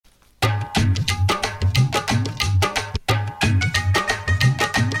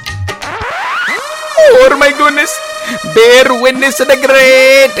witness to the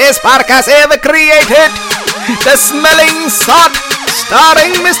greatest podcast ever created. The Smelling Salt,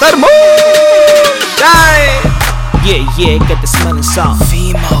 starring Mr. Moonshine. Yeah, get the smelling salt.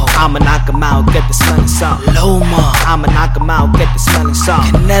 Fimo, I'ma knock him out, get the smelling salt. Loma, I'ma knock him out, get the smelling salt.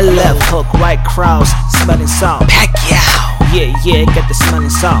 Canelo, left hook, right cross, smelling salt. Pacquiao, yeah, get the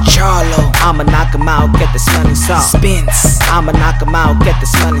smelling salt. Charlo, I'ma knock him out, get the smelling salt. Spence, I'ma knock him out, get the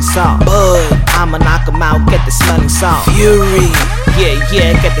smelling salt. Bud, I'ma knock him out, get the smelling salt. Fury, yeah,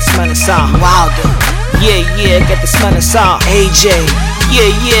 get the smelling salt. Wilder, yeah, get the smelling salt. AJ, yeah,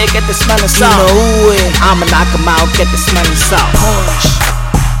 get the smelling salt. You know who it? I'ma knock him out, get the smelling salt. Punch.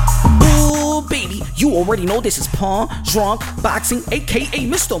 Ooh, baby, you already know this is Pawn Drunk Boxing, aka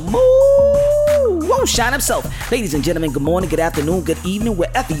Mr. Moonshine himself. Ladies and gentlemen, good morning, good afternoon, good evening,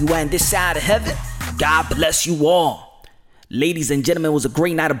 wherever you are in this side of heaven. God bless you all. Ladies and gentlemen, it was a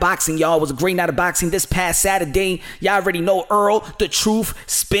great night of boxing, y'all. It was a great night of boxing this past Saturday. Y'all already know Errol, the Truth,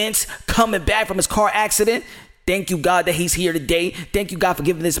 Spence, coming back from his car accident. Thank you, God, that he's here today. Thank you, God, for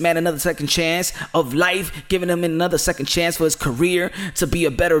giving this man another second chance of life, giving him another second chance for his career, to be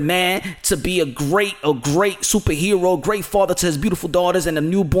a better man, to be a great superhero, great father to his beautiful daughters and a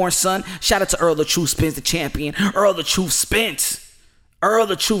newborn son. Shout out to Errol the Truth Spence, the champion. Errol the Truth Spence. Errol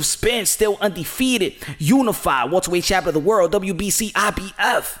the Truth Spence, still undefeated, unified, welterweight champion of the world, WBC,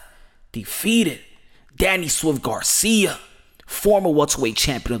 IBF, defeated Danny Garcia, former welterweight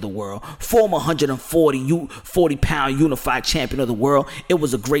champion of the world, former 140-pound unified champion of the world. It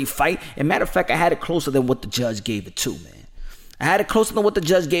was a great fight. And matter of fact, I had it closer than what the judge gave it to, man. I had it closer than what the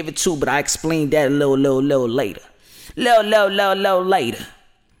judge gave it to, but I explained that a little later. Little later.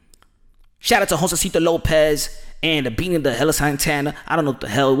 Shout out to Josecito Lopez and the beating of the hell Santana. I don't know what the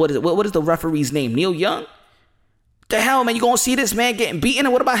hell. What is it? What is the referee's name? Neil Young? The hell, man? You gonna see this man getting beaten?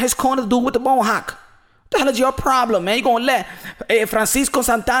 And what about his corner dude with the bone hock? What the hell is your problem, man? You gonna let Francisco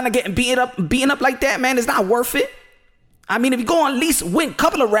Santana getting beaten up like that, man? It's not worth it. I mean, if you go on at least win a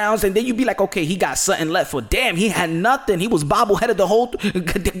couple of rounds and then you be like, okay, he got something left. Well, damn, he had nothing. He was bobbleheaded the whole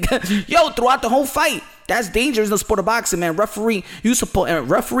throughout the whole fight. That's dangerous in the sport of boxing, man. Referee in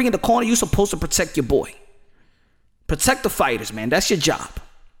the corner, you supposed to protect your boy. Protect the fighters, man. That's your job.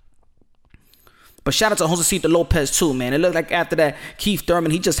 But shout out to Josecito Lopez too, man. It looked like after that, Keith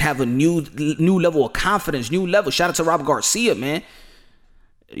Thurman, he just have a new level of confidence, new level. Shout out to Porter Garcia, man.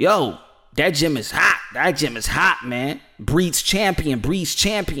 Yo, that gym is hot. That gym is hot, man. Breeds champion.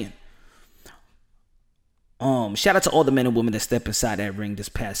 Shout out to all the men and women that step inside that ring this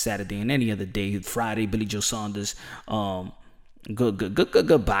past Saturday and any other day, Friday. Billy Joe Saunders.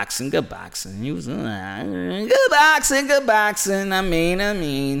 Good boxing. He was good boxing. I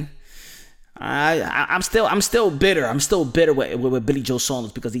mean. I'm still bitter. I'm still bitter with Billy Joe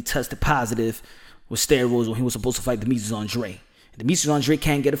Saunders because he tested positive with steroids when he was supposed to fight Demetrius Andre. And Demetrius Andre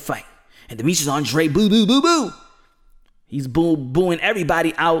can't get a fight. And Demetrius Andre, boo. He's booing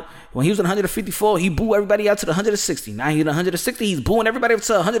everybody out. When he was at 154, he booed everybody out to the 160. Now he's at 160, he's booing everybody up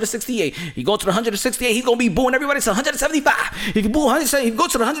to 168. He go to the 168, he's going to be booing everybody to 175. If you boo 170, he go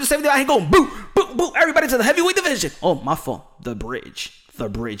to the 175, he's going to boo everybody to the heavyweight division. Oh, my fault. The bridge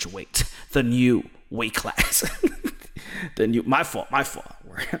weight. The new weight class. My fault.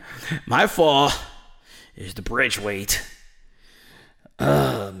 My fault is the bridge weight.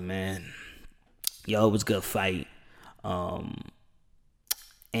 Oh, man. Yo, it was a good fight.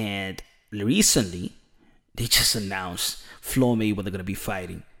 And recently, they just announced Floyd Mayweather going to be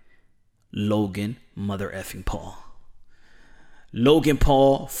fighting Logan mother effing Paul. Logan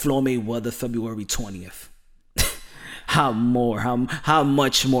Paul, Floyd Mayweather, February 20th. How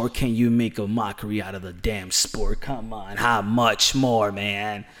much more can you make a mockery out of the damn sport? Come on, how much more,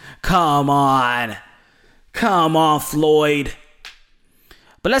 man? Come on, Floyd.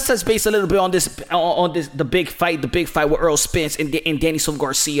 But let's touch base a little bit on the big fight with Errol Spence and Danny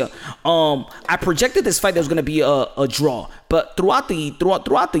Garcia. I projected this fight that was going to be a draw, but throughout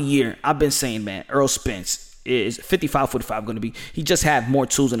the year, I've been saying, man, Errol Spence is 55-45 going to be. He just had more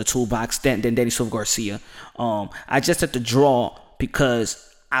tools in the toolbox than Danny Garcia. I just had to draw because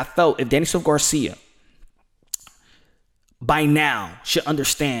I felt if Danny Garcia by now should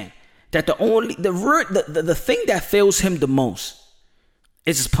understand that the thing that fails him the most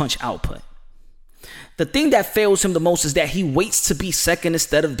is his punch output. The thing that fails him the most is that he waits to be second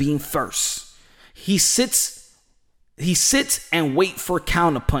instead of being first. He sits and wait for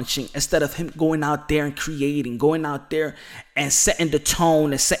counterpunching instead of him going out there and creating, going out there and setting the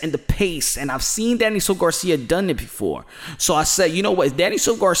tone and setting the pace. And I've seen Danny Garcia done it before. So I said, you know what? If Danny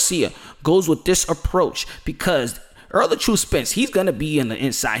Garcia goes with this approach, because Errol the Truth Spence, he's going to be in the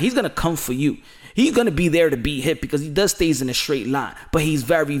inside. He's going to come for you. He's going to be there to be hit because he does stays in a straight line. But he's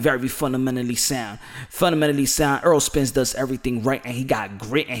very, very fundamentally sound. Fundamentally sound. Errol Spence does everything right, and he got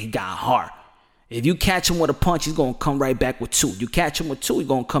grit and he got heart. If you catch him with a punch, he's going to come right back with 2. You catch him with 2, he's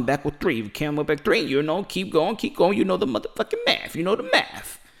going to come back with 3. If you catch him with back 3, you know, keep going. You know the motherfucking math. You know the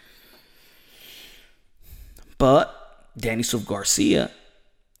math. But Danny Garcia,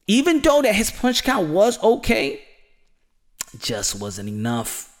 even though that his punch count was okay, just wasn't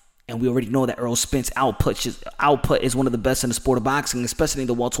enough. And we already know that Errol Spence output is one of the best in the sport of boxing, especially in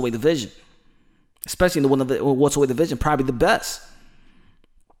the welterweight division. Especially in the welterweight division, probably the best.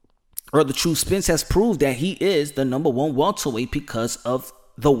 Or the true Spence has proved that he is the number 1 welterweight because of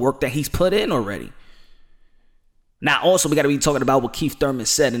the work that he's put in already. Now, also, we got to be talking about what Keith Thurman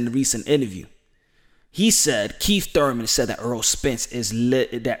said in the recent interview. Keith Thurman said that Errol Spence is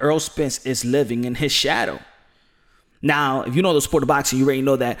living in his shadow. Now, if you know the sport of boxing, you already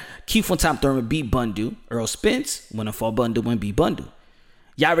know that Keith Thurman beat Bundu. Errol Spence went and fought Bundu and beat Bundu.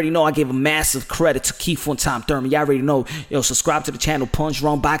 Y'all already know I gave a massive credit to Keith Thurman. Y'all already know, subscribe to the channel, Punch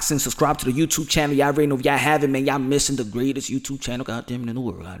Drunk Boxing. Subscribe to the YouTube channel. Y'all already know if y'all haven't, man, y'all missing the greatest YouTube channel, goddamn, in the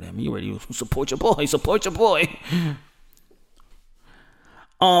world. Goddamn, you already support your boy. Support your boy.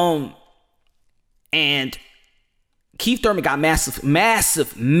 And Keith Thurman got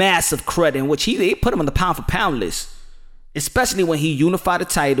massive credit, in which they put him on the pound for pound list. Especially when he unified the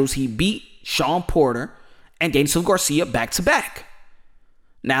titles. He beat Sean Porter and Danny Garcia back to back.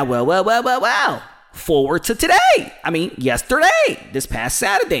 Now, well. Forward to today. Yesterday, this past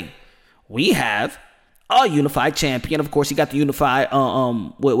Saturday, we have a unified champion. Of course, he got the unified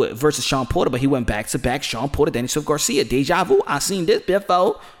versus Sean Porter, but he went back to back. Sean Porter, Danny Garcia. Deja vu. I seen this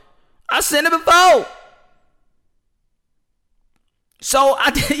before. I seen it before. So,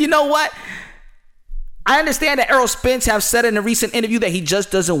 you know what? I understand that Errol Spence have said in a recent interview that he just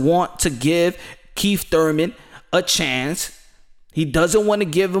doesn't want to give Keith Thurman a chance. He doesn't want to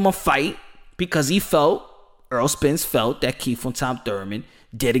give him a fight because Errol Spence felt that Keith Thurman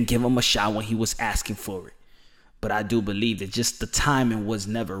didn't give him a shot when he was asking for it. But I do believe that just the timing was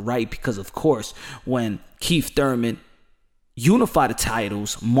never right because, of course, when Keith Thurman unified the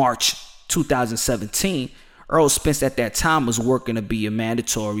titles March 2017, Errol Spence at that time was working to be a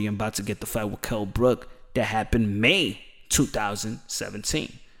mandatory and about to get the fight with Kell Brook that happened May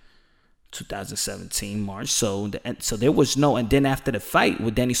 2017 March. So there was no, and then after the fight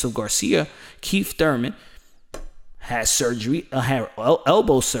with Danny Garcia, Keith Thurman had surgery, had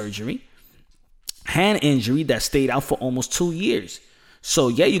elbow surgery, hand injury that stayed out for almost 2 years. So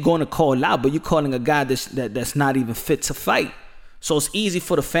yeah, you're going to call out, but you're calling a guy that's not even fit to fight. So it's easy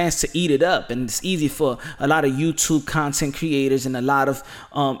for the fans to eat it up, and it's easy for a lot of YouTube content creators and a lot of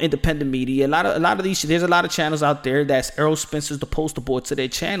independent media. A lot of these, there's a lot of channels out there that's Errol Spence's the poster board to their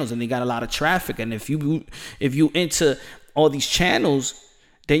channels, and they got a lot of traffic. And if you into all these channels,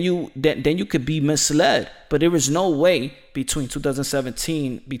 then you could be misled. But there was no way between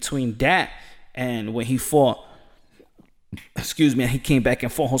 2017 between that and when he fought, he came back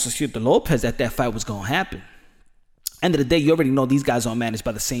and fought Jose Lopez that fight was gonna happen. End of the day, you already know these guys are managed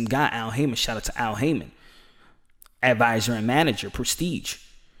by the same guy, Al Heyman. Shout out to Al Heyman. Advisor and manager, prestige.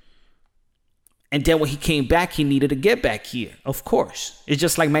 And then when he came back, he needed to get back here. Of course. It's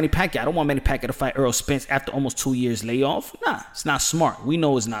just like Manny Pacquiao. I don't want Manny Pacquiao to fight Errol Spence after almost 2 years layoff. Nah, it's not smart. We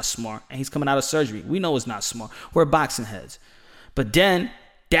know it's not smart. And he's coming out of surgery. We know it's not smart. We're boxing heads. But then,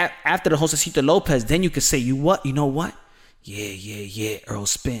 that after the Jose Lopez, then you could say, you know what? Yeah, Errol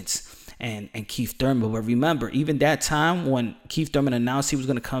Spence. And Keith Thurman. But remember, even that time when Keith Thurman announced he was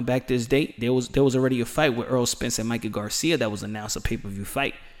going to come back this date, there was already a fight with Errol Spence and Mikey Garcia that was announced, a pay-per-view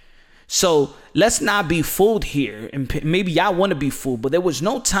fight. So let's not be fooled here. And maybe y'all want to be fooled, but there was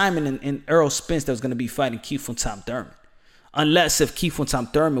no timing in Errol Spence that was going to be fighting Keith Thurman. Unless if Keith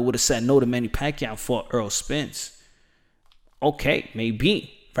Thurman would have said no to Manny Pacquiao and fought Errol Spence. Okay,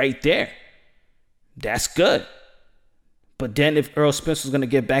 maybe. Right there. That's good. But then if Errol Spence was going to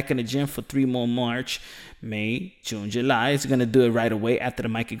get back in the gym for 3 more March, May, June, July, is he going to do it right away after the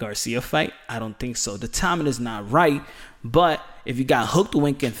Mikey Garcia fight? I don't think so. The timing is not right. But if you got hooked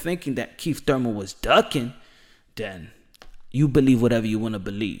winking thinking that Keith Thurman was ducking, then you believe whatever you want to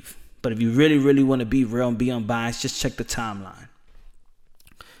believe. But if you really, really want to be real and be unbiased, just check the timeline.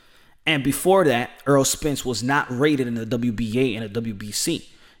 And before that, Errol Spence was not rated in the WBA and the WBC.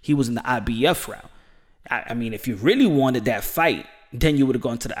 He was in the IBF route. I mean, if you really wanted that fight, then you would have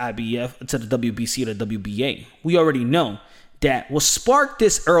gone to the IBF, to the WBC or the WBA. We already know that what sparked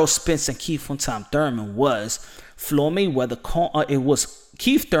this Errol Spence and Keith Thurman was Floyd Mayweather. It was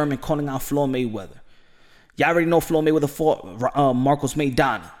Keith Thurman calling out Floyd Mayweather. Y'all already know Floyd Mayweather fought Marcos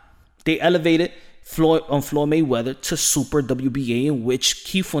Maidana. They elevated Floyd Mayweather to Super WBA, in which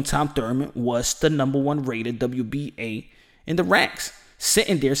Keith Thurman was the number 1 rated WBA in the ranks,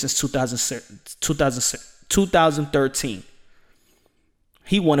 sitting there since 2013.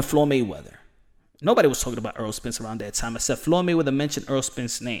 He wanted Floyd Mayweather. Nobody was talking about Errol Spence around that time, except Floyd Mayweather mentioned Errol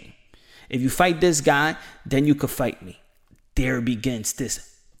Spence's name. If you fight this guy, then you could fight me. There begins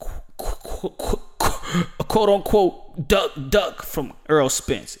this quote-unquote duck from Errol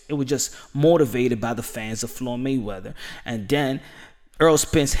Spence. It was just motivated by the fans of Floyd Mayweather. And then Errol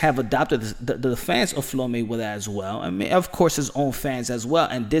Spence have adopted the fans of Floyd Mayweather as well. I mean, of course, his own fans as well.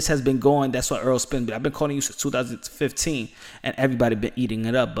 And this has been going. That's why Errol Spence, I've been calling you since 2015, and everybody been eating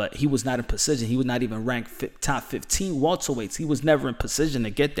it up. But he was not in position. He was not even ranked top 15 welterweights. He was never in position to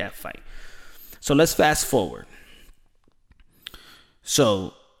get that fight. So let's fast forward.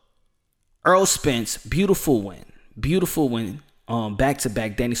 So Errol Spence, beautiful win,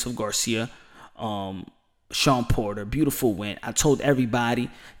 back-to-back, Danny Garcia, Sean Porter, beautiful win. I told everybody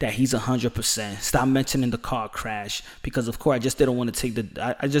that he's 100%. Stop mentioning the car crash, because of course I just didn't want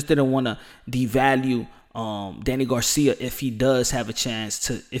to I just didn't want to devalue Danny Garcia if he does have a chance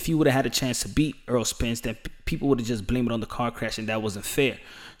to. If he would have had a chance to beat Errol Spence, then people would have just blamed it on the car crash, and that wasn't fair.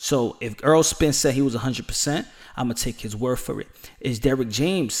 So if Errol Spence said he was 100%, I'm gonna take his word for it. Is Derrick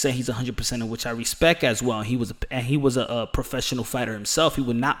James said he's 100%, in which I respect as well. He was a professional fighter himself. He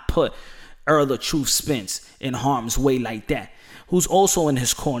would not put Errol the Truth Spence in harm's way like that. Who's also in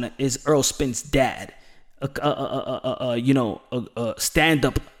his corner is Errol Spence's dad, a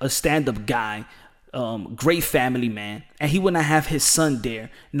stand-up guy, great family man, and he would not have his son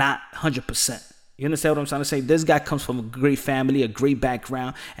there not 100%. You understand what I'm trying to say? This guy comes from a great family, a great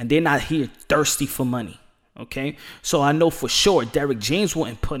background, and they're not here thirsty for money. Okay, so I know for sure Derrick James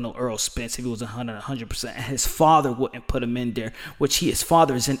wouldn't put no Errol Spence if he was 100%, and his father wouldn't put him in there, which his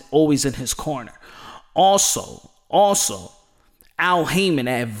father is always in his corner. Also, Al Heyman, an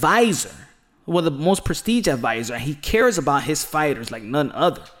advisor, well, the most prestigious advisor, and he cares about his fighters like none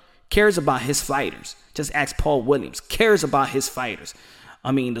other. Cares about his fighters. Just ask Paul Williams. Cares about his fighters.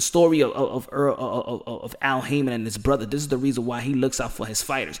 I mean, the story of Al Heyman and his brother, this is the reason why he looks out for his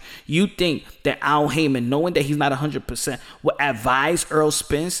fighters. You think that Al Heyman, knowing that he's not 100%, would advise Errol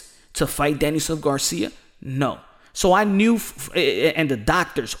Spence to fight Danny Garcia? No. So I knew, and the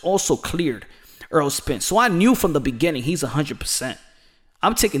doctors also cleared Errol Spence. So I knew from the beginning he's 100%.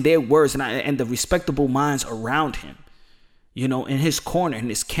 I'm taking their words and the respectable minds around him, in his corner, in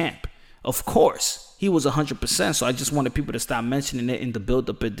his camp. Of course, he was 100%, so I just wanted people to stop mentioning it in the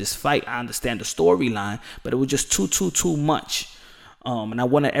build-up of this fight. I understand the storyline, but it was just too much. And I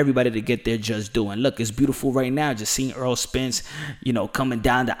wanted everybody to get their just due. And look, it's beautiful right now just seeing Errol Spence, coming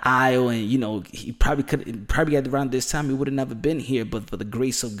down the aisle. And, he probably at around this time, he would have never been here. But for the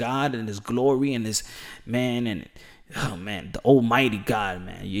grace of God and his glory and his, the almighty God,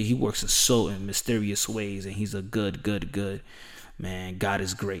 man. He works in mysterious ways, and he's a good, man. God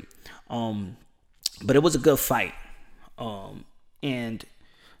is great. But it was a good fight. And a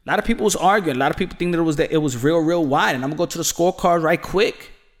lot of people was arguing. A lot of people think that it was real wide. And I'm gonna go to the scorecard right quick.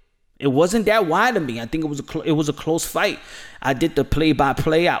 It wasn't that wide to me. I think it was a close fight. I did the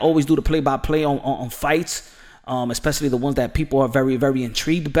play-by-play. I always do the play-by-play on fights, especially the ones that people are very, very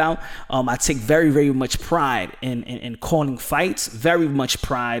intrigued about. I take very, very much pride in calling fights. Very much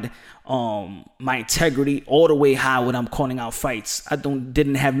pride. My integrity all the way high when I'm calling out fights. I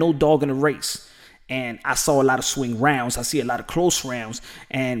didn't have no dog in the race. And I saw a lot of swing rounds. I see a lot of close rounds.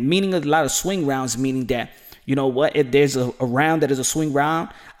 And meaning a lot of swing rounds, meaning that, if there's a round that is a swing round,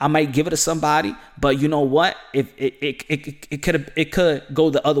 I might give it to somebody. But you know what? If it could go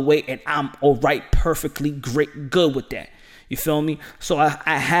the other way, and I'm all right, perfectly good with that. You feel me? So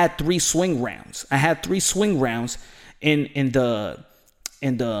I had 3 swing rounds. I had 3 swing rounds in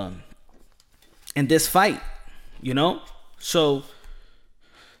this fight. So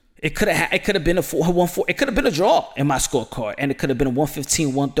it could have been a 4-1-4. It could have been a draw in my scorecard, and it could have been a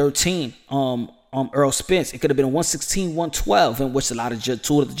 115-113. Errol Spence. It could have been a 116-112, in which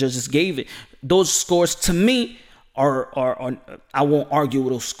two of the judges gave it. Those scores to me are I won't argue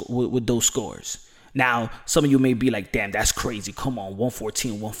with those scores. Now, some of you may be like, "Damn, that's crazy. Come on,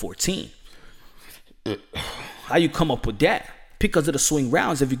 114-114." How you come up with that? Because of the swing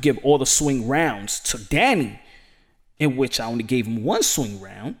rounds. If you give all the swing rounds to Danny, in which I only gave him 1 swing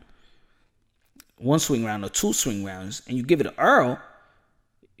round or 2 swing rounds, and you give it to Earl,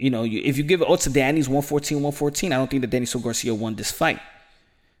 if you give it all to Danny's 114-114, I don't think that Danny Garcia won this fight.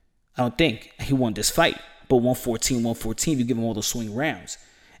 I don't think he won this fight. But 114-114, you give him all the swing rounds.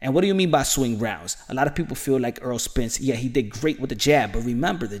 And what do you mean by swing rounds? A lot of people feel like Errol Spence, yeah, he did great with the jab. But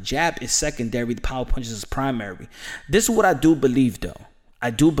remember, the jab is secondary. The power punches is primary. This is what I do believe, though. I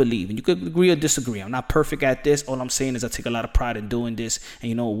do believe, and you could agree or disagree. I'm not perfect at this. All I'm saying is I take a lot of pride in doing this. And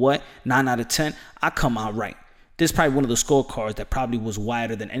you know what? 9 out of 10, I come out right. This is probably one of the scorecards that probably was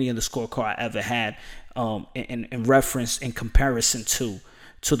wider than any other scorecard I ever had in reference, in comparison to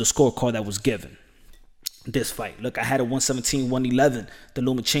the scorecard that was given. This fight. Look, I had a 117-111, the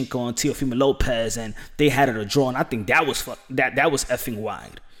Lomachenko and Teofimo Lopez, and they had it a draw, and I think that was effing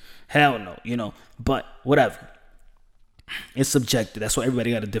wide. Hell no, you know. But whatever. It's subjective. That's why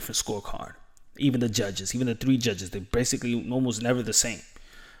everybody got a different scorecard. Even the judges, even the 3 judges, they're basically almost never the same.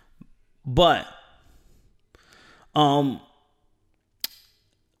 But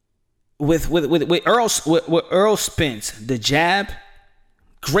with Errol Spence, the jab,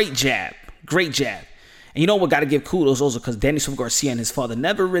 great jab. And you know what? Got to give kudos also because Danny Garcia and his father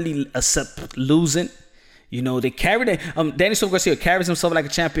never really accept losing. You know, they carried it. Danny Garcia carries himself like a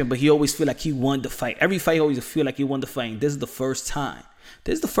champion, but he always feel like he won the fight. Every fight, he always feel like he won the fight. And this is the first time.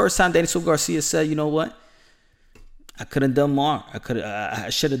 Danny Garcia said, you know what? I could have done more. I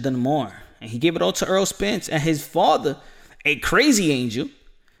should have done more. And he gave it all to Errol Spence and his father, a crazy angel.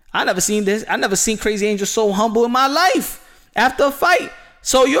 I never seen this. I never seen Crazy Angel so humble in my life after a fight.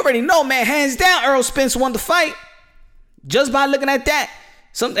 So you already know, man, hands down, Errol Spence won the fight just by looking at that.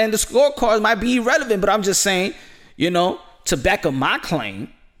 And the scorecards might be irrelevant, but I'm just saying, you know, to back up my claim,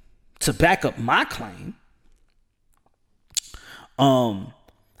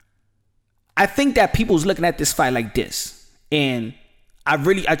 I think that people's looking at this fight like this, and I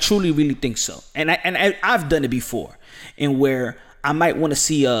truly think so. And I've done it before, and where I might want to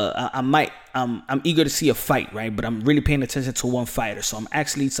see I'm eager to see a fight, right? But I'm really paying attention to one fighter. So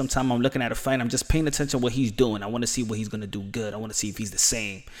sometimes I'm looking at a fight, I'm just paying attention to what he's doing. I want to see what he's going to do good. I want to see if he's the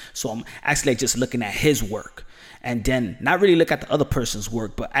same. So I'm actually just looking at his work, and then not really look at the other person's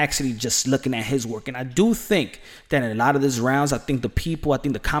work, but actually just looking at his work. And I do think that in a lot of these rounds, I think the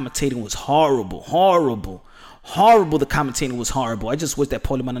commentating was horrible. The commentating was horrible. I just wish that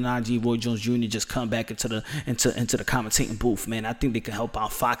Paulie Malignaggi, Roy Jones Jr. just come back into the commentating booth, man. I think they can help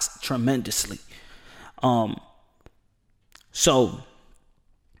out Fox tremendously. So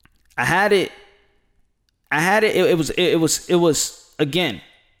I had it. It was again.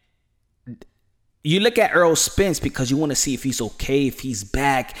 You look at Errol Spence because you want to see if he's okay, if he's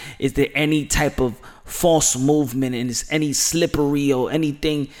back. Is there any type of false movement, and is any slippery or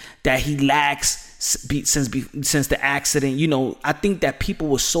anything that he lacks since the accident? You know, I think that people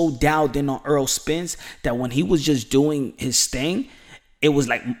were so dialed in on Errol Spence that when he was just doing his thing, it was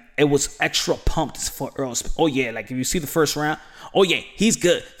extra pumped for Errol Spence. Oh yeah, like if you see the first round, oh yeah, he's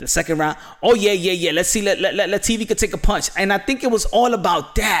good. The second round, oh yeah. Let's see, let TV could take a punch. And I think it was all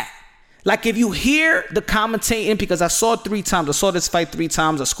about that. Like if you hear the commentating, because I saw it 3 times. I saw this fight 3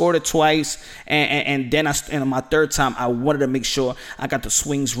 times. I scored it twice, and then on my 3rd time, I wanted to make sure I got the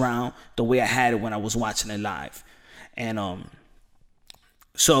swings round the way I had it when I was watching it live. And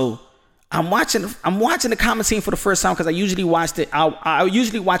so I'm watching the commentating for the first time because I usually watched it. I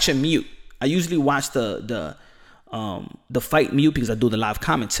usually watch it mute. I usually watch the fight mute because I do the live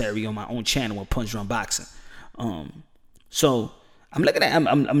commentary on my own channel with Punch Drunk Boxing. So I'm looking at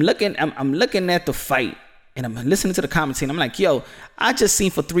the fight, and I'm listening to the commentary. I'm like, yo, I just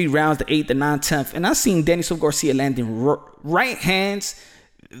seen for 3 rounds, the 8th, the 9th, 10th, and I seen Danny Garcia landing right hands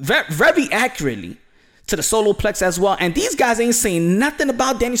very, very accurately to the solar plex as well. And these guys ain't saying nothing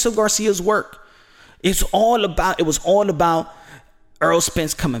about Danny Garcia's work. It was all about Errol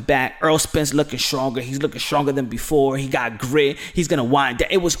Spence coming back. Errol Spence looking stronger. He's looking stronger than before. He got grit. He's gonna wind down.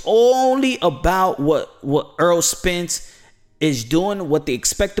 It was only about what Errol Spence is doing, what they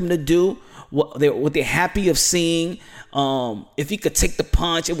expect him to do, what they're happy of seeing. If he could take the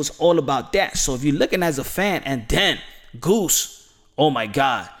punch, it was all about that. So if you're looking as a fan, and then Goose, oh my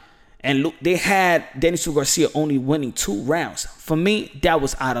God. And look, they had Danny Garcia only winning 2 rounds. For me, that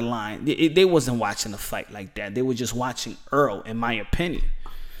was out of line. They wasn't watching the fight like that. They were just watching Errol, in my opinion.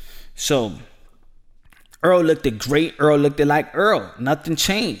 So Errol looked great. Errol looked like Errol. Nothing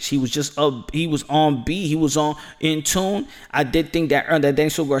changed. He was just he was on beat. He was in tune. I did think that Danny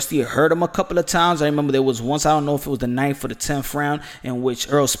Garcia hurt him a couple of times. I remember there was once, I don't know if it was the 9th or the 10th round, in which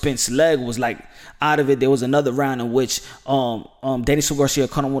Errol Spence's leg was like out of it. There was another round in which Danny Garcia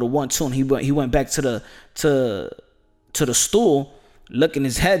caught him with a 1-2, and he went back to the stool, looking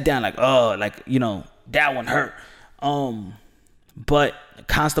his head down like, oh, like, you know, that one hurt. But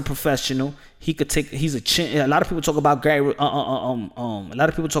constant professional. He's a chin. A lot of people talk about a lot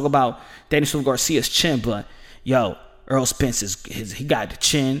of people talk about Danny Garcia's chin, but yo, Errol Spence he got the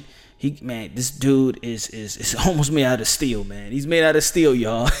chin. This dude is almost made out of steel, man. He's made out of steel,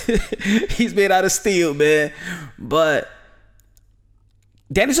 y'all. He's made out of steel, man. But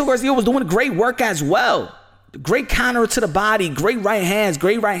Danny Garcia was doing great work as well. Great counter to the body, great right hand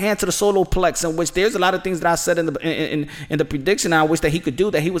to the solar plex, in which there's a lot of things that I said in the prediction I wish that he could do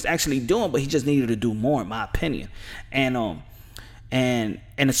that he was actually doing, but he just needed to do more, in my opinion. And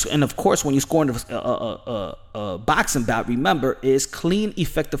of course, when you score in a boxing bout, remember, is clean,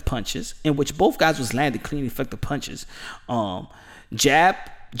 effective punches, in which both guys was landing clean, effective punches. Jab,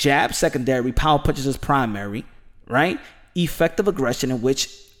 secondary, power punches is primary, right? Effective aggression, in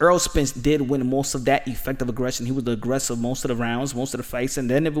which Errol Spence did win most of that effective aggression. He was the aggressive most of the rounds, most of the fights. And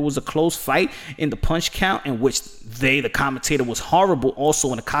then if it was a close fight in the punch count, in which the commentator was horrible also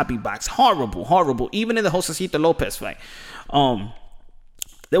in the copy box. Horrible. Even in the Josecito Lopez fight.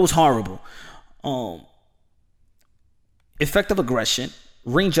 That was horrible. Effective aggression,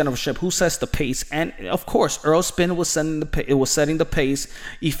 ring generalship, who sets the pace, and of course Errol Spence was setting the pace.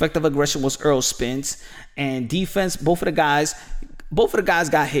 Effective aggression was Errol Spence, and defense, both of the guys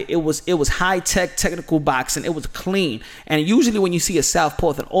got hit. It was high tech technical boxing. It was clean. And usually when you see a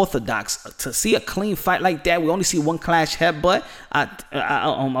southpaw and orthodox, to see a clean fight like that, we only see one clash headbutt.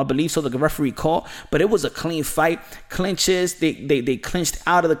 I believe so, the referee called, but it was a clean fight. Clinches, they clinched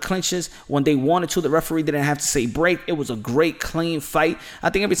out of the clinches when they wanted to. The referee didn't have to say break. It was a great clean fight. I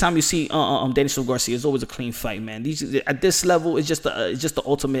think every time you see Danny Garcia, it's always a clean fight, man. At this level, it's just the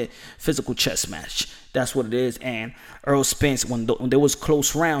ultimate physical chess match. That's what it is. And Errol Spence, when there was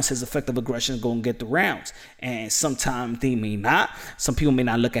close rounds, his effective aggression is going to get the rounds. And sometimes they may not. Some people may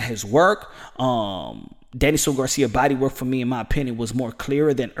not look at his work. Danny Garcia body work, for me, in my opinion, was more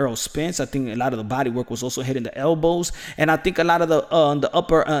clearer than Errol Spence. I think a lot of the body work was also hitting the elbows, and I think a lot of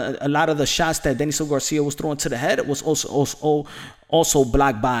a lot of the shots that Danny Garcia was throwing to the head was also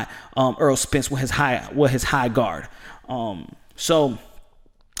blocked by Errol Spence with his high guard. So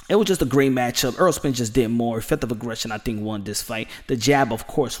it was just a great matchup. Errol Spence just did more. Effective aggression, I think, won this fight. The jab, of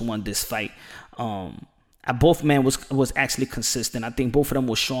course, won this fight. Both men was actually consistent. I think both of them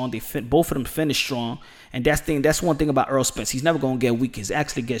were strong. Both of them finished strong, and that's one thing about Errol Spence. He's never gonna get weak. He's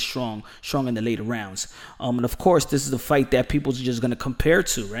actually get strong in the later rounds. And of course, this is the fight that people are just gonna compare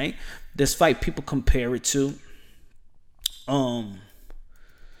to, right? This fight people compare it to.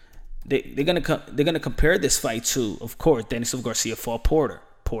 They're gonna compare this fight to, of course, Danny Garcia fought Porter.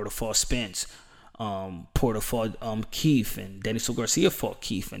 Porter fought Spence. Porter fought Keith, and Danny Garcia fought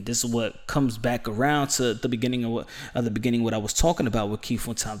Keith, and this is what comes back around to the beginning of what I was talking about with Keith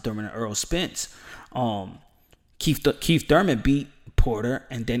on Tom Thurman and Errol Spence. Keith Thurman beat Porter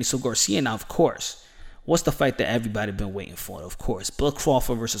and Danny Garcia. Now, of course, what's the fight that everybody been waiting for? Of course, Bud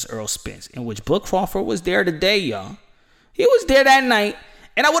Crawford versus Errol Spence, in which Bud Crawford was there today, y'all. He was there that night.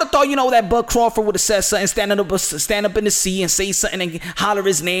 And I would have thought, that Bud Crawford would have said something, stand up in the sea and say something and holler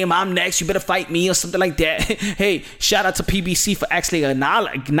his name. I'm next. You better fight me or something like that. Hey, shout out to PBC for actually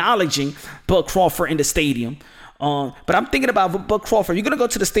acknowledging Bud Crawford in the stadium. But I'm thinking about Bud Crawford. You're going to go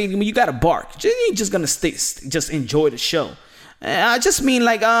to the stadium and you got to bark. You ain't just going to just enjoy the show. I just mean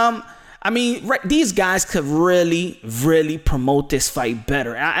these guys could really, really promote this fight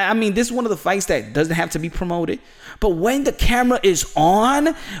better. This is one of the fights that doesn't have to be promoted. But when the camera is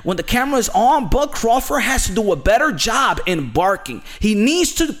on, Bud Crawford has to do a better job in barking. He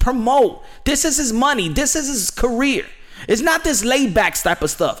needs to promote. This is his money. This is his career. It's not this laid back type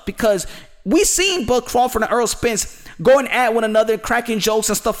of stuff, because we seen Bud Crawford and Errol Spence going at one another, cracking jokes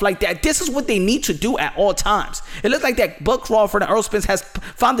and stuff like that. This is what they need to do at all times. It looks like that Bud Crawford and Errol Spence has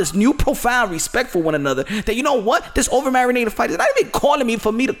found this new profound respect for one another. That, you know what? This over-marinated fight is not even calling me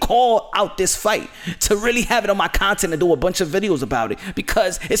for me to call out this fight, to really have it on my content and do a bunch of videos about it,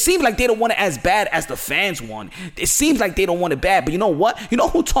 because it seems like they don't want it as bad as the fans want it. It seems like they don't want it bad, but you know what? You know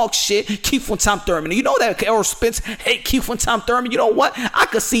who talks shit? Keith from Tom Thurman. You know that Errol Spence hate Keith from Tom Thurman. You know what? I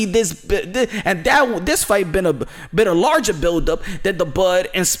could see this fight been a larger buildup than the Bud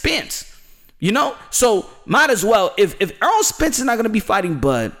and Spence. So might as well, if Errol Spence is not going to be fighting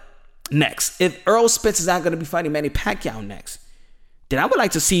Bud next, if Errol Spence is not going to be fighting Manny Pacquiao next, then I would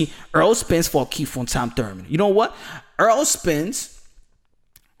like to see Errol Spence fought Keith on Tom Thurman. You know what? Errol Spence,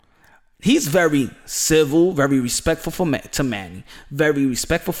 he's very civil, very respectful to Manny, very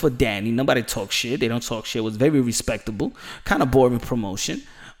respectful for Danny. Nobody talks shit. They don't talk shit. It was very respectable. Kind of boring promotion.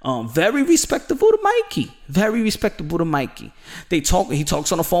 Very respectable to Mikey. Very respectable to Mikey. He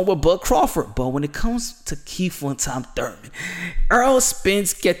talks on the phone with Bud Crawford. But when it comes to Keith and Tom Thurman, Errol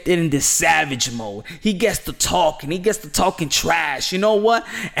Spence gets in this savage mode. He gets to talking. He gets to talking trash. You know what?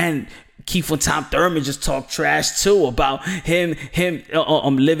 And Keith and Tom Thurman just talk trash too about him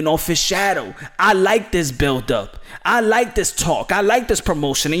living off his shadow. I like this build up. I like this talk. I like this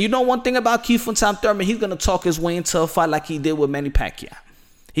promotion. And you know one thing about Keith and Tom Thurman, he's gonna talk his way into a fight like he did with Manny Pacquiao.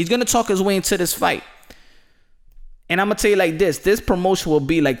 He's gonna talk his way into this fight. And I'm gonna tell you like this promotion will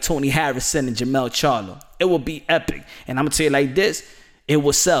be like Tony Harrison and Jamel Charlo. It will be epic. And I'm gonna tell you like this, it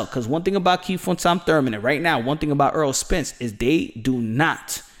will sell. Because one thing about Keith and Tom Thurman, and right now, one thing about Errol Spence is they do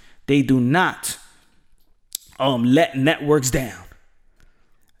not let networks down.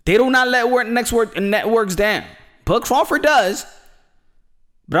 They do not let networks down. But Crawford does.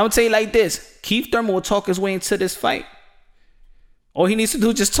 But I'm gonna tell you like this, Keith Thurman will talk his way into this fight. All he needs to do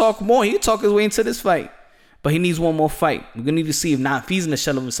is just talk more. He can talk his way into this fight. But he needs one more fight. We're going to need to see if he's in the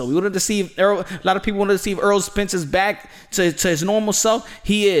shell of himself. We wanted to see if a lot of people wanted to see if Errol Spence is back to his normal self.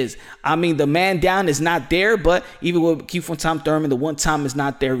 He is. I mean, the man down is not there, but even with Keith and Tom Thurman, the one time is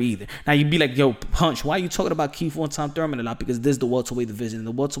not there either. Now, you'd be like, yo, Punch, why are you talking about Keith and Tom Thurman a lot? Because this is the welterweight division. And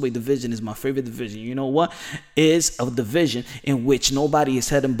the welterweight division is my favorite division. You know what? Is a division in which nobody is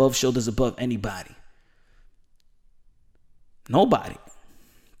head and shoulders above anybody. Nobody.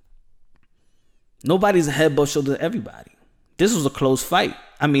 Nobody's a head, butt, shoulder to everybody. This was a close fight.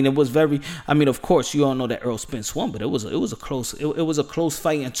 I mean, it was of course, you all know that Errol Spence won, but it was a close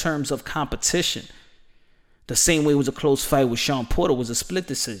fight in terms of competition. The same way it was a close fight with Sean Porter was a split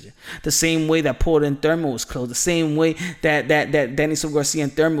decision. The same way that Porter and Thurman was close. The same way that Danny Garcia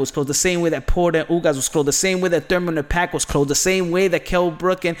and Thurman was close. The same way that Porter and Ugas was close. The same way that Thurman and Pac was close. The same way that Kell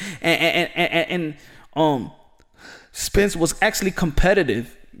Brook and Spence was actually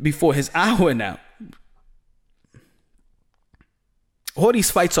competitive before his eye went out. All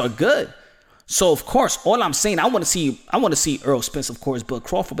these fights are good. So of course, all I'm saying, I want to see Errol Spence, of course, but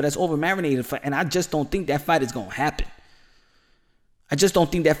Crawford, but that's over marinated fight, and I just don't think that fight is gonna happen.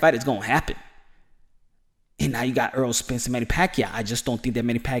 And now you got Errol Spence and Manny Pacquiao. I just don't think that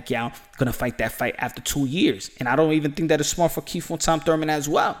Manny Pacquiao gonna fight that fight after 2 years, and I don't even think that it's smart for Keith and Tom Thurman as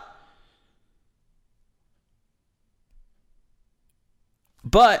well.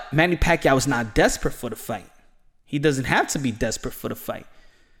 But Manny Pacquiao is not desperate for the fight. He doesn't have to be desperate for the fight.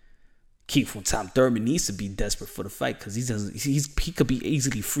 Keith and Tom Thurman needs to be desperate for the fight because he could be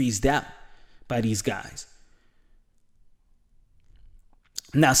easily freezed out by these guys.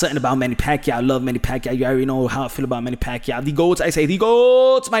 Now, something about Manny Pacquiao. I love Manny Pacquiao. You already know how I feel about Manny Pacquiao. The GOAT, I say the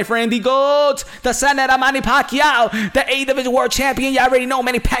GOAT, my friend, the GOAT. The Senator Manny Pacquiao, the A Division World Champion. You already know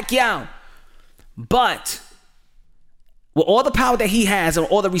Manny Pacquiao. But with all the power that he has and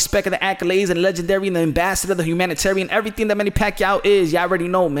all the respect and the accolades and legendary and the ambassador, the humanitarian, everything that Manny Pacquiao is, you already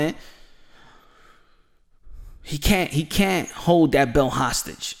know, man. He can't hold that belt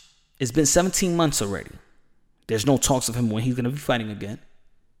hostage. It's been 17 months already. There's no talks of him when he's going to be fighting again.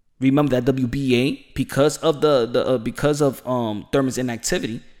 Remember that WBA, because of Thurman's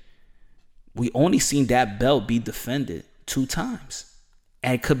inactivity, we only seen that belt be defended 2 times.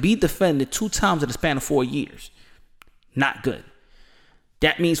 And it could be defended 2 times in the span of 4 years. Not good.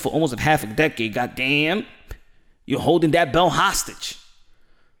 That means for almost half a decade, goddamn, you're holding that belt hostage.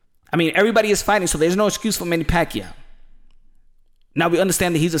 I mean, everybody is fighting, so there's no excuse for Manny Pacquiao. Now we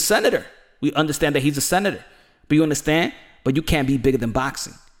understand that he's a senator. But you understand? But you can't be bigger than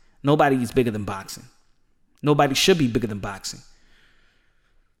boxing. Nobody is bigger than boxing. Nobody should be bigger than boxing.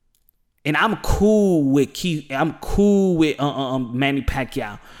 And I'm cool with Manny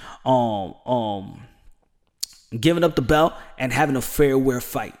Pacquiao giving up the belt and having a fair wear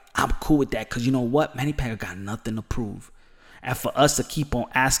fight. I'm cool with that because you know what? Manny Pacquiao got nothing to prove. And for us to keep on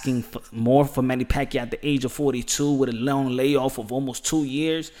asking for more for Manny Pacquiao at the age of 42 with a long layoff of almost 2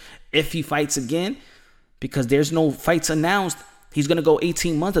 years, if he fights again, because there's no fights announced, he's going to go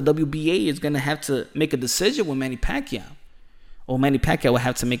 18 months. The WBA is going to have to make a decision with Manny Pacquiao. Or Manny Pacquiao will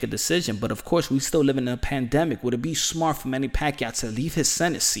have to make a decision. But of course, we still live in a pandemic. Would it be smart for Manny Pacquiao to leave his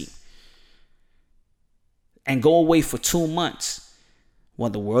Senate seat and go away for 2 months while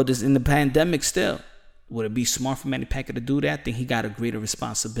the world is in the pandemic still? Would it be smart for Manny Pacquiao to do that? I think he got a greater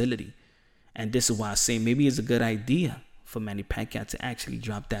responsibility. And this is why I say maybe it's a good idea for Manny Pacquiao to actually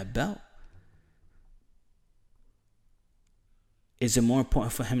drop that belt. Is it more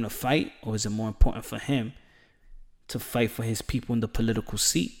important for him to fight, or is it more important for him to fight for his people in the political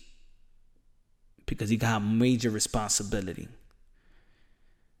seat? Because he got major responsibility.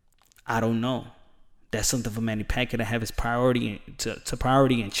 I don't know. That's something for Manny Pacquiao to have his priority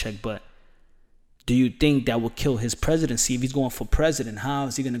in check. But do you think that will kill his presidency if he's going for president? How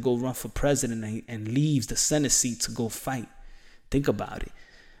is he going to go run for president and leaves the Senate seat to go fight? Think about it.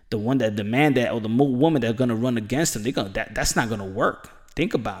 The man that or the woman that's going to run against him, that's not going to work.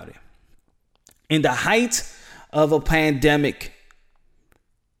 Think about it. in the height of a pandemic,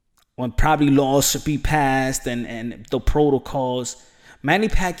 when probably laws should be passed and the protocols, Manny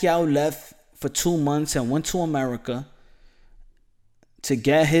Pacquiao left for 2 months and went to America to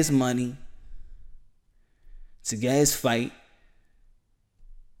get his money, to get his fight.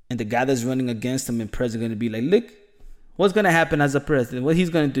 And the guy that's running against him in president going to be like, look, what's going to happen as a president? What he's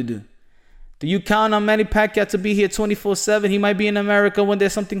going to do? Do you count on Manny Pacquiao to be here 24/7? He might be in America when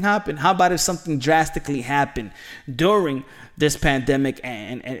there's something happen. How about if something drastically happened during this pandemic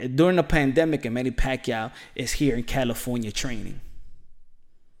and during the pandemic and Manny Pacquiao is here in California training?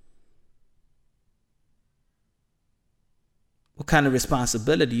 What kind of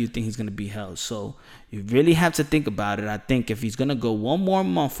responsibility do you think he's going to be held? So you really have to think about it. I think if he's going to go one more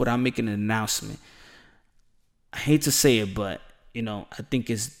month without making an announcement, I hate to say it, but I think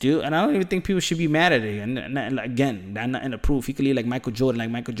it's due, and I don't even think people should be mad at it. And again, that's not in the proof. He could leave like Michael Jordan. Like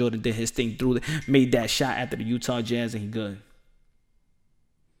Michael Jordan did his thing made that shot after the Utah Jazz, and he good.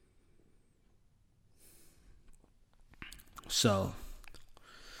 So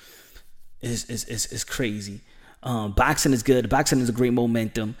it's crazy. Boxing is good. Boxing is a great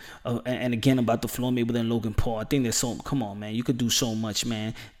momentum. And again, about the Floyd Mayweather and Logan Paul, I think there's so, come on, man, you could do so much,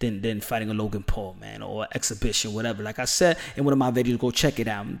 man, than fighting a Logan Paul, man, or exhibition, whatever. Like I said in one of my videos, go check it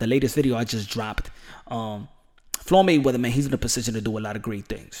out. The latest video I just dropped. Floyd Mayweather, man, he's in a position to do a lot of great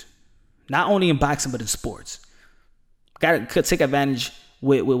things, not only in boxing but in sports. Could take advantage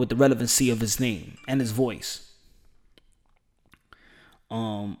with the relevancy of his name and his voice.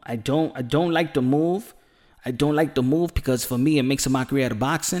 I don't like the move. I don't like the move because for me, it makes a mockery out of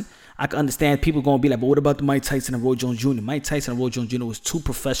boxing. I can understand people going to be like, but what about the Mike Tyson and Roy Jones Jr.? Mike Tyson and Roy Jones Jr. was two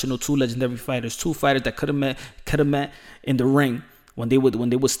professional, two legendary fighters, two fighters that could have met in the ring when they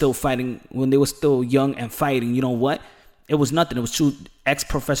were still fighting, when they were still young and fighting. You know what? It was nothing. It was two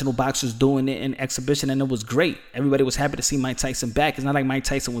ex-professional boxers doing it in exhibition, and it was great. Everybody was happy to see Mike Tyson back. It's not like Mike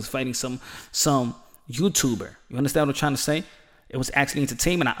Tyson was fighting some YouTuber. You understand what I'm trying to say? It was actually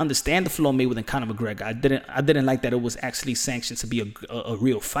entertainment. I understand the Floyd Mayweather and Conor McGregor. I didn't like that it was actually sanctioned to be a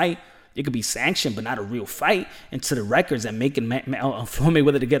real fight. It could be sanctioned, but not a real fight. And to the records and making Floyd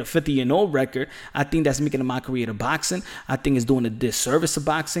Mayweather to get a 50-0 record, I think that's making a mockery of boxing. I think it's doing a disservice to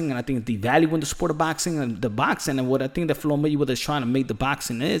boxing, and I think it's devaluing the sport of boxing and the boxing. And what I think that Floyd Mayweather is trying to make the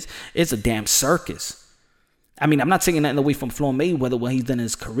boxing is a damn circus. I mean, I'm not taking nothing away from Floyd Mayweather, what he's done in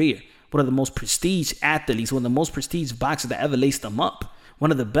his career. One of the most prestige athletes, one of the most prestige boxers that ever laced them up. One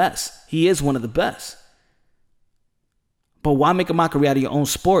of the best. He is one of the best. But why make a mockery out of your own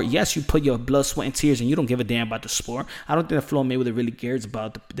sport? Yes, you put your blood, sweat, and tears, and you don't give a damn about the sport. I don't think that Floyd Mayweather really cares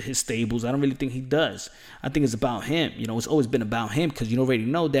about his stables. I don't really think he does. I think it's about him. It's always been about him because you already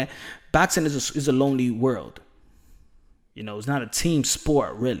know that boxing is a lonely world. It's not a team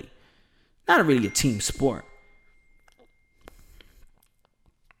sport, really. Not really a team sport.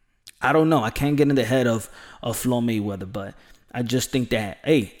 I don't know. I can't get in the head of Floyd Mayweather, but I just think that,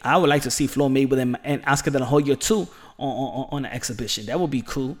 hey, I would like to see Floyd Mayweather and Oscar De La Hoya too on an exhibition. That would be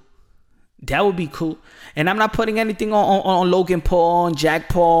cool. That would be cool. And I'm not putting anything on Logan Paul and Jack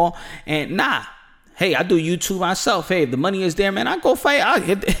Paul. And nah. Hey, I do YouTube myself. Hey, if the money is there, man, I go fight.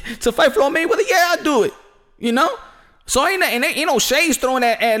 To fight Floyd Mayweather, yeah, I do it. So ain't no shades thrown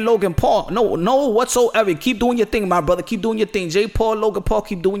at Logan Paul. No whatsoever. Keep doing your thing, my brother. Keep doing your thing. Jake Paul, Logan Paul,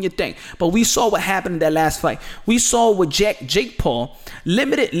 keep doing your thing. But we saw what happened in that last fight. We saw with Jake Paul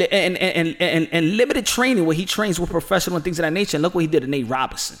limited and limited training where he trains with professional and things of that nature. And look what he did to Nate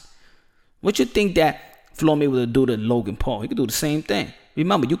Robinson. What you think that Floyd Mayweather do to Logan Paul? He could do the same thing.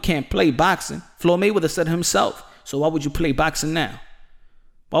 Remember, you can't play boxing. Floyd Mayweather said it himself. So why would you play boxing now?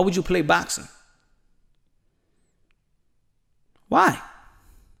 Why would you play boxing? Why?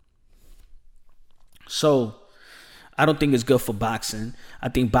 So, I don't think it's good for boxing. I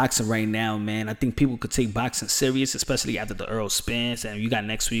think boxing right now, man, I think people could take boxing serious, especially after the Errol Spence. And you got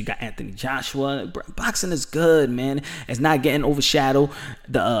next week, you got Anthony Joshua. Boxing is good, man. It's not getting overshadowed.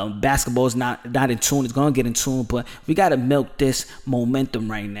 The basketball is not in tune. It's going to get in tune. But we got to milk this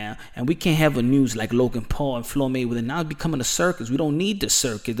momentum right now. And we can't have a news like Logan Paul and Floyd Mayweather. Now it's becoming a circus. We don't need the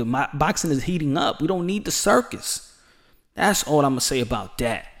circus. The boxing is heating up. We don't need the circus. That's all I'm going to say about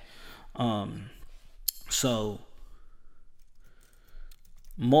that. So,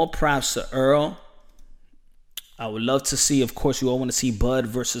 more props to Errol. I would love to see, of course, you all want to see Bud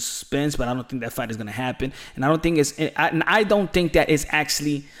versus Spence, but I don't think that fight is going to happen. And I don't think it's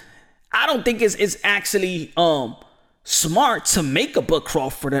actually smart to make a Bud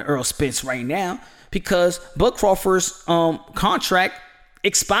Crawford and Errol Spence right now because Bud Crawford's contract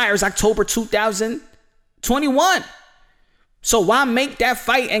expires October 2021. So why make that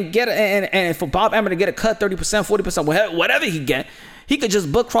fight and get and for Bob Arum to get a cut 30%, 40%, whatever he get, he could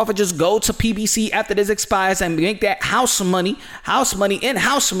just book Crawford, just go to PBC after this expires and make that house money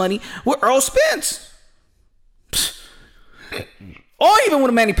with Errol Spence. Or even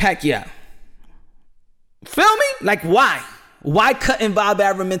with Manny Pacquiao. Feel me? Like, why? Why cutting Bob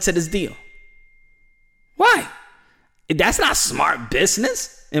Arum into this deal? Why? That's not smart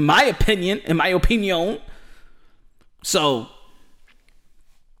business, in my opinion. So,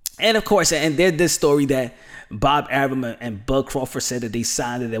 and of course, and there's this story that Bob Arum and Bud Crawford said that they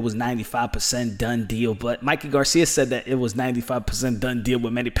signed it. It was 95% done deal. But Mikey Garcia said that it was 95% done deal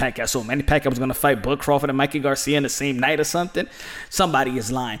with Manny Pacquiao. So Manny Pacquiao was going to fight Bud Crawford and Mikey Garcia in the same night or something. Somebody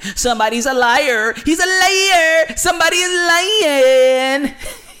is lying. Somebody's a liar. He's a liar. Somebody is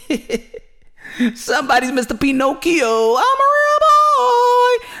lying. Somebody's Mr. Pinocchio. I'm a real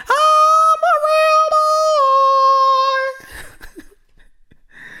boy. I'm a real boy.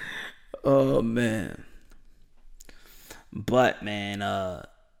 Oh, man. But man, I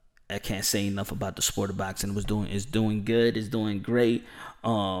can't say enough about the sport of boxing. It's doing good. It's doing great.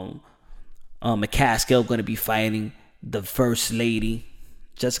 McCaskill going to be fighting the First Lady.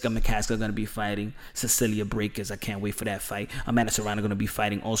 Jessica McCaskill going to be fighting Cecilia Breakers. I can't wait for that fight. Amanda Serrano going to be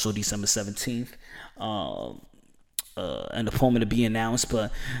fighting also December 17th. An opponent to be announced,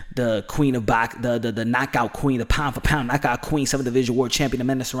 but the queen of box, the knockout queen, the pound for pound knockout queen, 7th division world champion,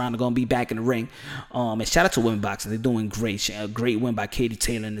 Amanda Serrano, going to be back in the ring. And shout out to women boxing, they're doing great. A great win by Katie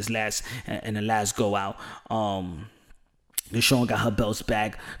Taylor in the last go out. Deshawn got her belts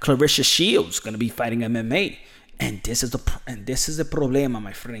back. Clarissa Shields going to be fighting MMA. And this is a problema,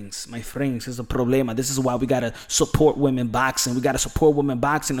 my friends. This is a problema. This is why we gotta support women boxing. We gotta support women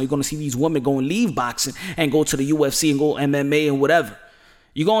boxing. Or you're gonna see these women go and leave boxing and go to the UFC and go MMA and whatever.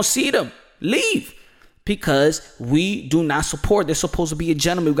 You're gonna see them leave because we do not support. They're supposed to be a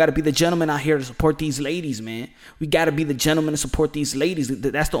gentleman. We gotta be the gentleman out here to support these ladies, man. We gotta be the gentleman to support these ladies.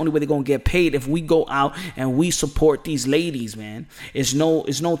 That's the only way they're gonna get paid, if we go out and we support these ladies, man. It's no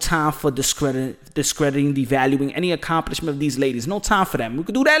time for discrediting, devaluing any accomplishment of these ladies. No time for that. We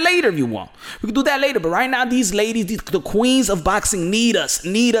could do that later if you want. We could do that later. But right now, these ladies, the queens of boxing need us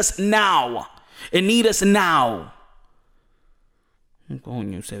now. And need us now.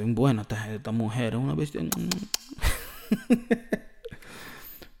 Coño, se ven buenas estas mujeres. Una vez.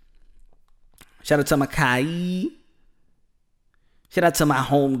 Shout out to my Kai. Shout out to my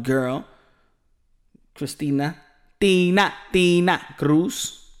home girl, Tina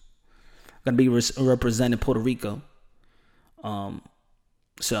Cruz. Gonna be representing Puerto Rico.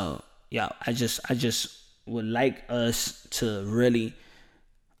 So yeah, I just would like us to really.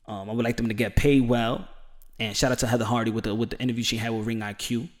 I would like them to get paid well. And shout out to Heather Hardy with the interview she had with Ring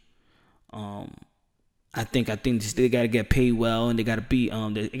IQ. I think they gotta get paid well, and they gotta be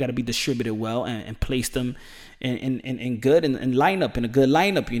distributed well and place them in good and lineup in a good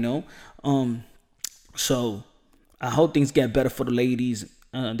lineup, you know. So I hope things get better for the ladies.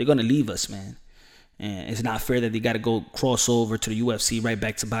 They're gonna leave us, man, and it's not fair that they gotta go cross over to the UFC right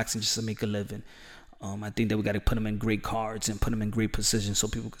back to boxing just to make a living. I think that we gotta put them in great cards and put them in great positions so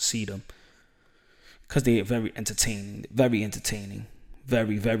people can see them. Because they are very entertaining. Very entertaining.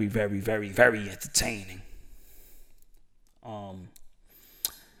 Very, very, very, very, very entertaining.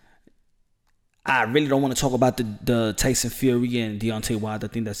 I really don't want to talk about the Tyson Fury and Deontay Wilder. I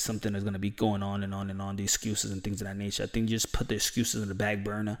think that's something that's going to be going on and on and on. The excuses and things of that nature. I think just put the excuses in the back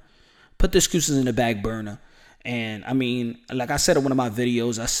burner. And I mean, like I said in one of my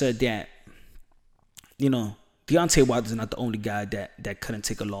videos, I said that, you know, Deontay Wilder is not the only guy that couldn't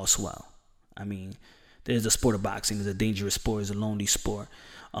take a loss well. I mean, there's the sport of boxing. It's a dangerous sport. It's a lonely sport.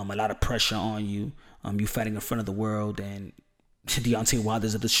 A lot of pressure on you. You fighting in front of the world, and Deontay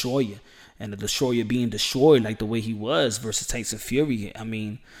Wilder's a destroyer. And the destroyer being destroyed like the way he was versus Tyson Fury. I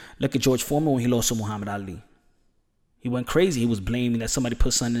mean, look at George Foreman when he lost to Muhammad Ali. He went crazy. He was blaming that somebody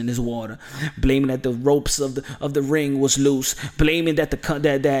put something in his water, blaming that the ropes of the ring was loose, blaming that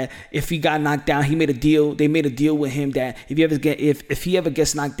that if he got knocked down, he made a deal. They made a deal with him that if he ever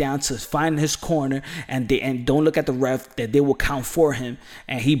gets knocked down, to find his corner and don't look at the ref, that they will count for him.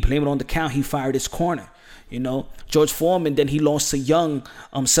 And he blamed it on the count. He fired his corner. You know, George Foreman. Then he lost to Young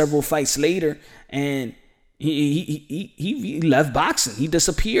several fights later, and he left boxing. He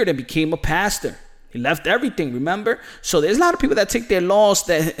disappeared and became a pastor. He left everything, remember? So there's a lot of people that take their loss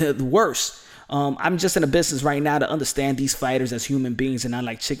that worse. I'm just in a business right now to understand these fighters as human beings and not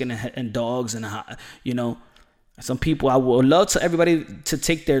like chicken and dogs and, you know, Some people, I would love to everybody to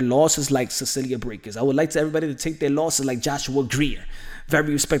take their losses like Cecilia Breakers. I would like to everybody to take their losses like Joshua Greer.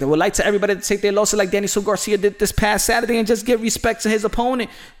 Very respected. I would like to everybody to take their losses like Danny Garcia did this past Saturday and just give respect to his opponent.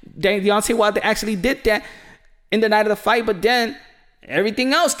 Deontay Wilder actually did that in the night of the fight, but then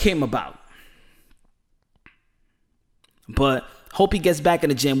everything else came about. But hope he gets back in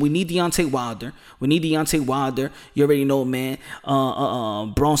the gym. We need Deontay Wilder. You already know, man.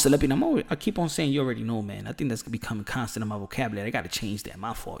 Bronson Lepin. I keep on saying you already know, man. I think that's becoming constant in my vocabulary. I got to change that.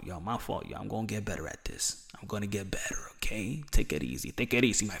 My fault, y'all. I'm going to get better at this. I'm going to get better, okay? Take it easy,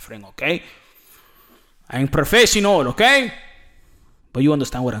 my friend, okay? I ain't professional, okay? But you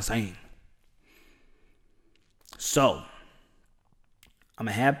understand what I'm saying. So, I'm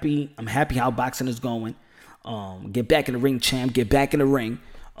happy how boxing is going. Get back in the ring, champ. Get back in the ring.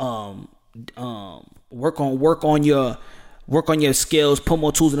 Work on your skills. Put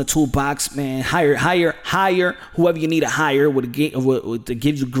more tools in the toolbox, man. Hire whoever you need to hire to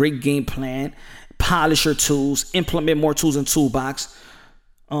give you a great game plan. Polish your tools. Implement more tools in the toolbox.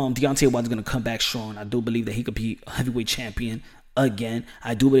 Deontay Wilder's gonna come back strong. I do believe that he could be a heavyweight champion again.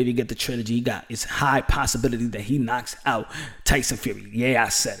 I do believe he get the trilogy. It's high possibility that he knocks out Tyson Fury. Yeah, I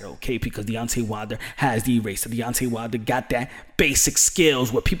said it, okay? Because Deontay Wilder has the eraser. Deontay Wilder got that basic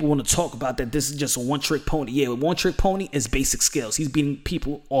skills where people want to talk about that this is just a one-trick pony. Yeah, one-trick pony is basic skills. He's beating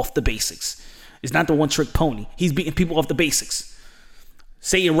people off the basics. It's not the one-trick pony. He's beating people off the basics.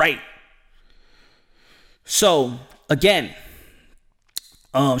 Say it right. So, again,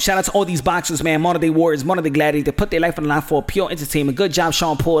 shout out to all these boxers, man. Modern day warriors, modern day gladiators. They put their life on the line for pure entertainment. Good job,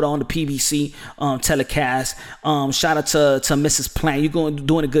 Sean Porter, on the PBC telecast. Shout out to Mrs. Plant. You're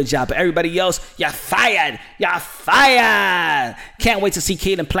doing a good job. But everybody else, you're fired. Can't wait to see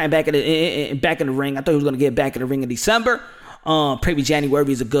Caden Plant back in the ring. I thought he was gonna get back in the ring in December. Probably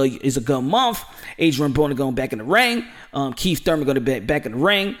January is a good month. Adrian Broner going back in the ring. Keith Thurman going to be back in the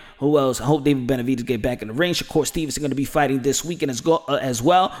ring. Who else? I hope David Benavidez get back in the ring. Shakur Stevenson going to be fighting this weekend as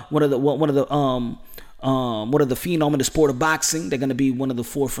well. One of the phenom in the sport of boxing. They're going to be one of the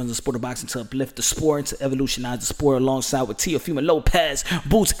forefronts of the sport of boxing to uplift the sport, to evolutionize the sport alongside with Teofimo Lopez.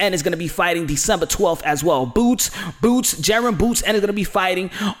 Boots Ennis is going to be fighting December 12th as well. Jaron Boots Ennis is going to be fighting.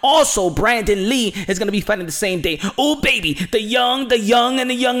 Also, Brandon Lee is going to be fighting the same day. Oh, baby, the young, and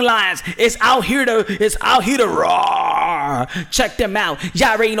the young lions is out here to roar. Check them out. Y'all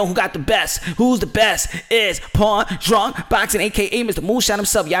already know who got the best. Who's the best is Pawn Drunk Boxing, a.k.a. Mr. Moonshine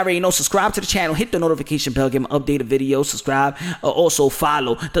himself. Y'all already know. Subscribe to the channel. Hit the notification bell, give them updated videos, subscribe. Also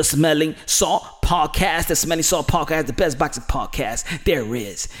follow the Smelling Salt Podcast. The Smelling Salt Podcast, the best boxing podcast there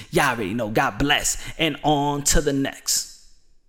is. Y'all already know. God bless. And on to the next.